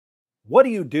What do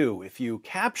you do if you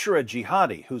capture a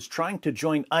jihadi who's trying to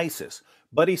join ISIS,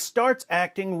 but he starts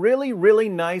acting really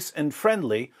nice and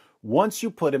friendly once you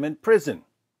put him in prison?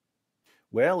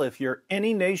 Well, if you're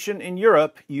any nation in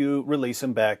Europe, you release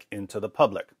him back into the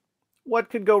public. What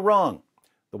could go wrong?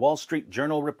 The Wall Street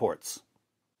Journal reports.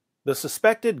 The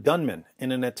suspected gunman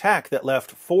in an attack that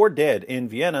left 4 dead in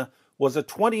Vienna was a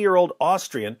 20-year-old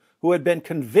Austrian who had been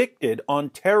convicted on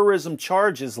terrorism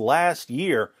charges last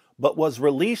year, but was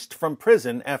released from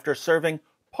prison after serving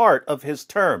part of his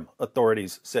term,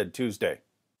 authorities said Tuesday.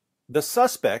 The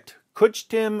suspect,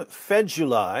 Kujtim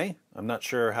Fejzulai, I'm not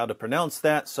sure how to pronounce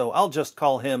that, so I'll just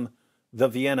call him the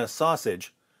Vienna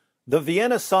Sausage. The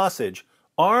Vienna Sausage,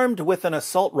 armed with an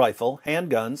assault rifle,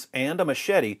 handguns, and a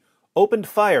machete, opened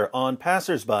fire on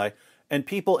passers-by and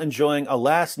people enjoying a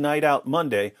last night out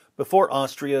Monday before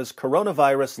Austria's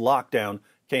coronavirus lockdown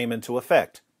came into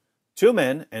effect. 2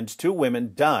 men and 2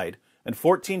 women died, and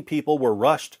 14 people were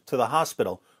rushed to the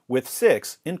hospital, with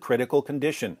 6 in critical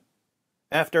condition.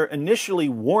 After initially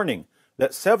warning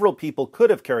that several people could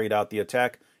have carried out the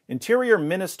attack, Interior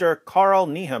Minister Karl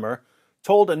Nehammer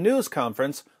told a news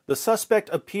conference the suspect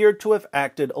appeared to have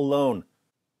acted alone.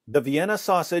 The Vienna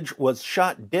Sausage was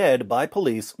shot dead by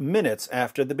police minutes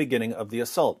after the beginning of the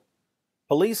assault.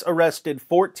 Police arrested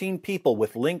 14 people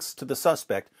with links to the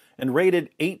suspect and raided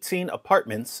 18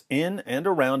 apartments in and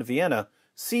around Vienna,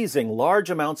 seizing large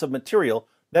amounts of material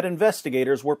that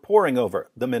investigators were poring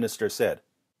over, the minister said.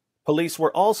 Police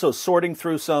were also sorting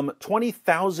through some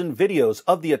 20,000 videos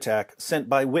of the attack sent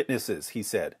by witnesses, he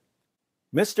said.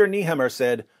 Mr. Nehammer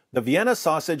said the Vienna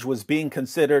Sausage was being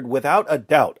considered without a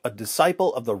doubt a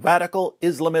disciple of the radical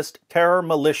Islamist terror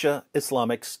militia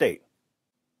Islamic State.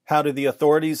 How do the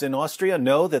authorities in Austria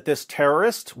know that this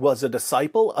terrorist was a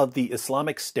disciple of the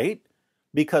Islamic State?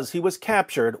 Because he was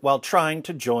captured while trying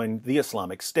to join the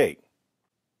Islamic State.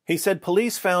 He said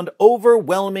police found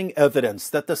overwhelming evidence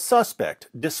that the suspect,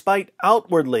 despite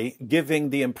outwardly giving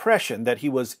the impression that he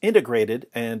was integrated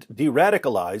and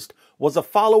deradicalized, was a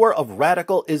follower of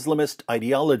radical Islamist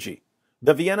ideology.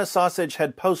 The Vienna Sausage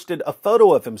had posted a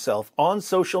photo of himself on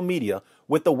social media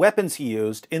with the weapons he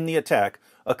used in the attack,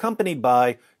 accompanied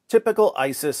by typical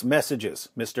ISIS messages,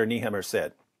 Mr. Nehammer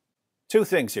said. 2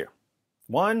 things here.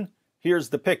 1, here's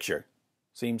the picture.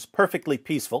 Seems perfectly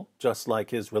peaceful, just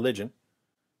like his religion.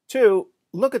 2,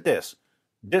 look at this.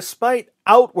 Despite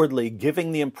outwardly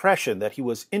giving the impression that he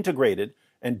was integrated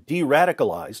and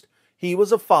de-radicalized, he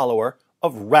was a follower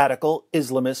of radical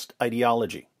Islamist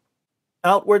ideology.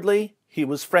 Outwardly, he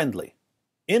was friendly.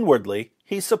 Inwardly,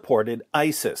 he supported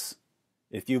ISIS.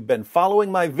 If you've been following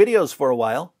my videos for a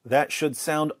while, that should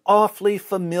sound awfully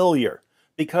familiar,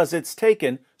 because it's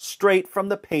taken straight from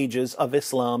the pages of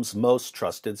Islam's most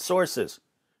trusted sources.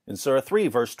 In Surah 3,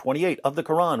 verse 28 of the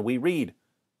Quran, we read,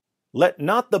 "Let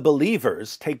not the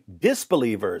believers take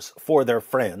disbelievers for their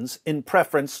friends in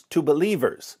preference to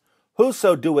believers.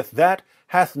 Whoso doeth that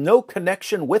hath no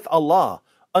connection with Allah,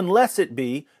 unless it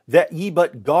be that ye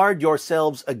but guard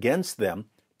yourselves against them,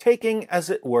 taking as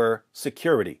it were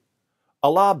security.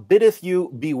 Allah biddeth you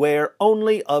beware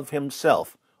only of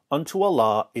himself. Unto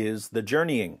Allah is the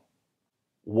journeying."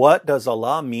 What does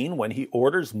Allah mean when he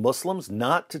orders Muslims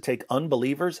not to take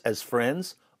unbelievers as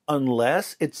friends,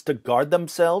 unless it's to guard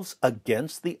themselves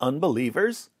against the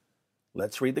unbelievers?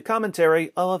 Let's read the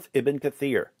commentary of Ibn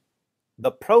Kathir.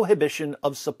 The prohibition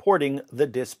of supporting the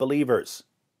disbelievers.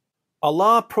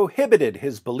 Allah prohibited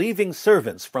his believing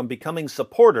servants from becoming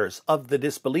supporters of the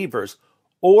disbelievers,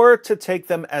 or to take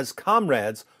them as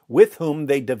comrades with whom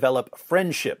they develop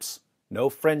friendships, no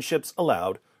friendships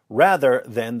allowed, rather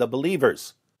than the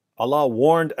believers. Allah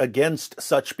warned against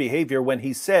such behavior when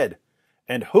he said,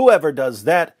 "And whoever does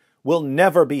that will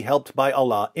never be helped by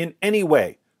Allah in any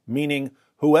way," meaning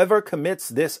whoever commits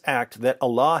this act that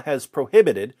Allah has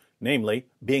prohibited, namely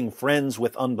being friends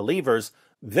with unbelievers,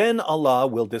 then Allah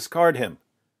will discard him.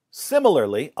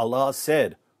 Similarly, Allah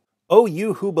said, "O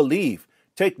you who believe,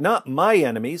 take not my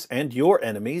enemies and your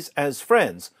enemies as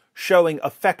friends, showing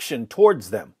affection towards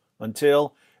them,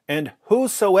 until, and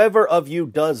whosoever of you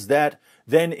does that,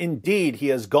 then indeed he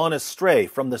has gone astray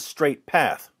from the straight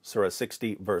path." Surah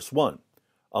 60, verse 1.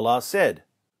 Allah said,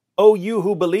 "O you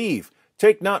who believe,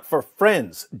 take not for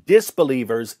friends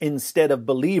disbelievers instead of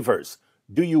believers.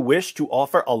 Do you wish to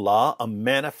offer Allah a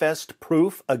manifest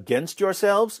proof against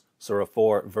yourselves?" Surah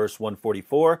 4, verse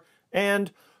 144.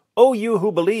 And, "O you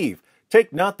who believe,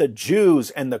 take not the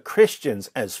Jews and the Christians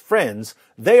as friends.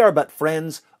 They are but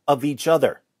friends of each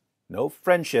other." No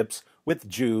friendships with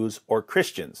Jews or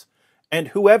Christians. "And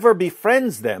whoever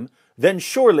befriends them, then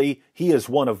surely he is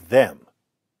one of them."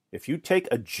 If you take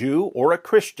a Jew or a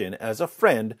Christian as a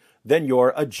friend, then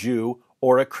you're a Jew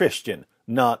or a Christian,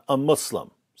 not a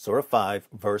Muslim. Surah 5,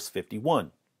 verse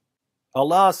 51.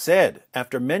 Allah said,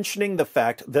 after mentioning the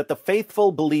fact that the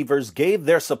faithful believers gave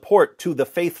their support to the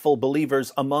faithful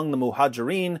believers among the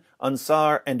Muhajirin,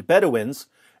 Ansar, and Bedouins,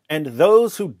 and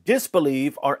those who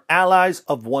disbelieve are allies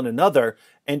of one another,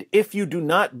 and if you do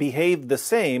not behave the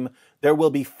same, there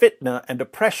will be fitna and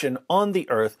oppression on the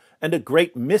earth, and a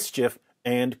great mischief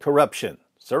and corruption.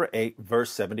 Surah 8,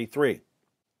 verse 73.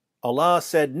 Allah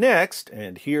said next,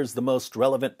 and here's the most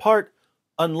relevant part,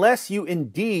 unless you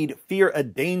indeed fear a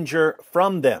danger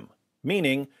from them,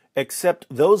 meaning except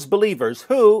those believers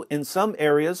who, in some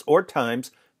areas or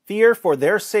times, fear for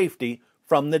their safety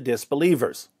from the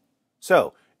disbelievers.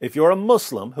 So, if you're a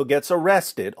Muslim who gets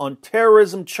arrested on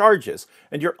terrorism charges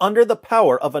and you're under the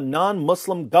power of a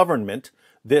non-Muslim government,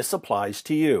 this applies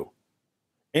to you.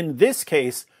 In this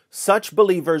case, such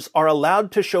believers are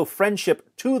allowed to show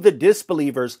friendship to the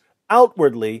disbelievers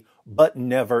outwardly, but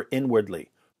never inwardly.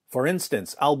 For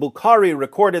instance, Al-Bukhari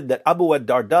recorded that Abu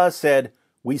ad-Darda said,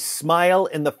 "We smile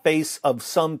in the face of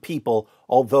some people,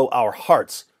 although our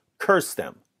hearts curse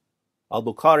them."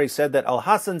 Al-Bukhari said that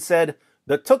Al-Hasan said,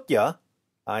 "The taqiyya,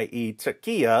 i.e.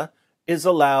 taqiyya, is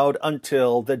allowed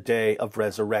until the day of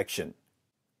resurrection."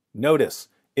 Notice,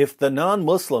 if the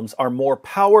non-Muslims are more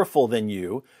powerful than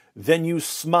you, then you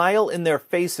smile in their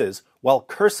faces while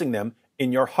cursing them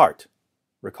in your heart.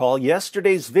 Recall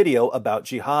yesterday's video about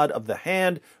jihad of the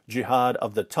hand, jihad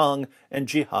of the tongue, and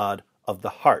jihad of the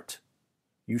heart.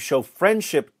 You show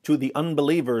friendship to the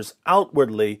unbelievers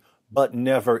outwardly, but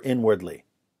never inwardly.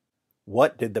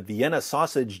 What did the Vienna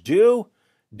sausage do?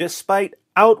 Despite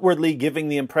outwardly giving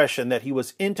the impression that he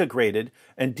was integrated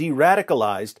and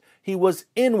de-radicalized, he was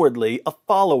inwardly a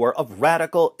follower of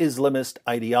radical Islamist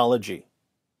ideology.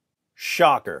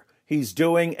 Shocker. He's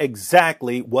doing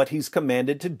exactly what he's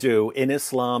commanded to do in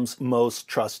Islam's most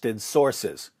trusted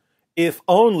sources. If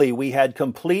only we had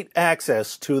complete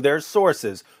access to their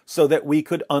sources so that we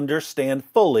could understand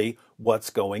fully what's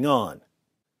going on.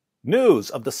 News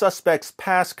of the suspect's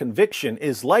past conviction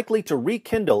is likely to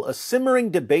rekindle a simmering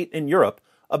debate in Europe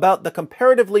about the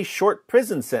comparatively short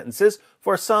prison sentences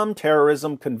for some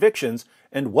terrorism convictions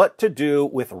and what to do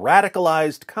with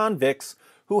radicalized convicts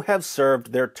who have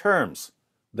served their terms.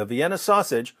 The Vienna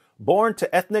sausage, born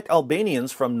to ethnic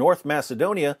Albanians from North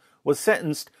Macedonia, was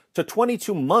sentenced to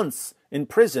 22 months in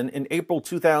prison in April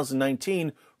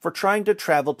 2019 for trying to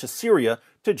travel to Syria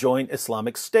to join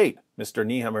Islamic State, Mr.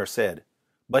 Nehammer said.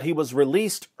 But he was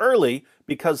released early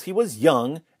because he was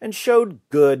young and showed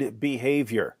good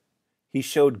behavior. He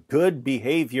showed good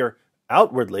behavior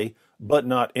outwardly, but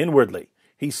not inwardly.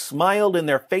 He smiled in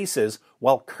their faces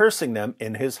while cursing them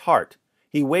in his heart.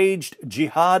 He waged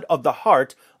jihad of the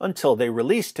heart until they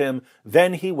released him,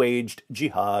 then he waged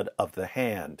jihad of the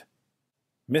hand.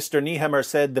 Mr. Nehammer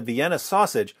said the Vienna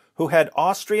sausage, who had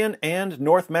Austrian and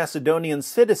North Macedonian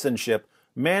citizenship,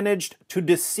 managed to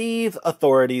deceive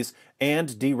authorities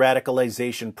and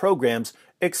de-radicalization programs,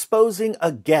 exposing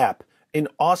a gap in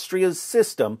Austria's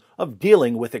system of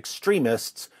dealing with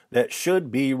extremists that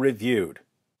should be reviewed.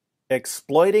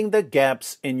 Exploiting the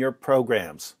gaps in your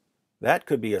programs. That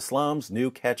could be Islam's new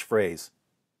catchphrase.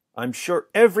 I'm sure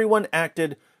everyone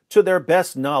acted to their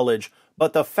best knowledge,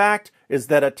 but the fact is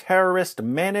that a terrorist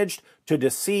managed to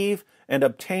deceive and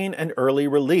obtain an early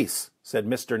release, said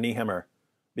Mr. Nehammer.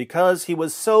 Because he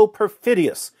was so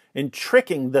perfidious in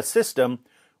tricking the system,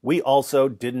 we also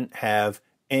didn't have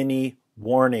any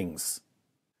warnings.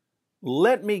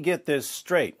 Let me get this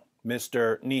straight,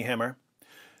 Mr. Nehammer.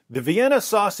 The Vienna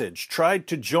sausage tried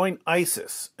to join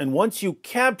ISIS, and once you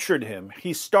captured him,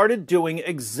 he started doing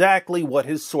exactly what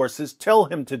his sources tell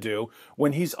him to do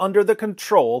when he's under the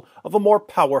control of a more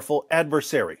powerful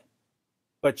adversary.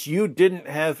 But you didn't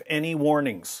have any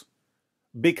warnings.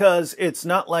 Because it's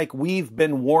not like we've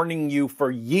been warning you for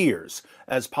years,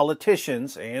 as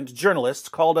politicians and journalists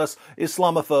called us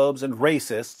Islamophobes and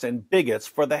racists and bigots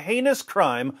for the heinous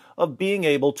crime of being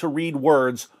able to read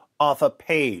words off a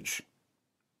page.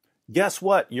 Guess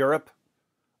what, Europe?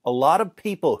 A lot of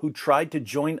people who tried to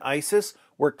join ISIS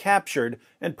were captured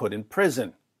and put in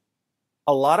prison.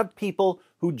 A lot of people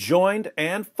who joined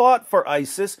and fought for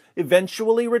ISIS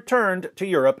eventually returned to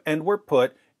Europe and were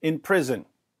put in prison.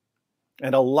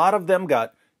 And a lot of them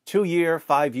got 2-year,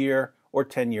 5-year, or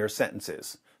 10-year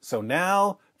sentences. So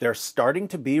now they're starting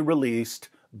to be released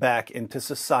back into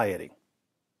society.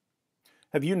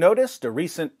 Have you noticed a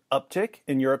recent uptick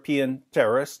in European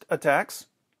terrorist attacks?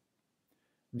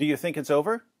 Do you think it's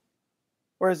over?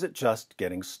 Or is it just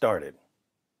getting started?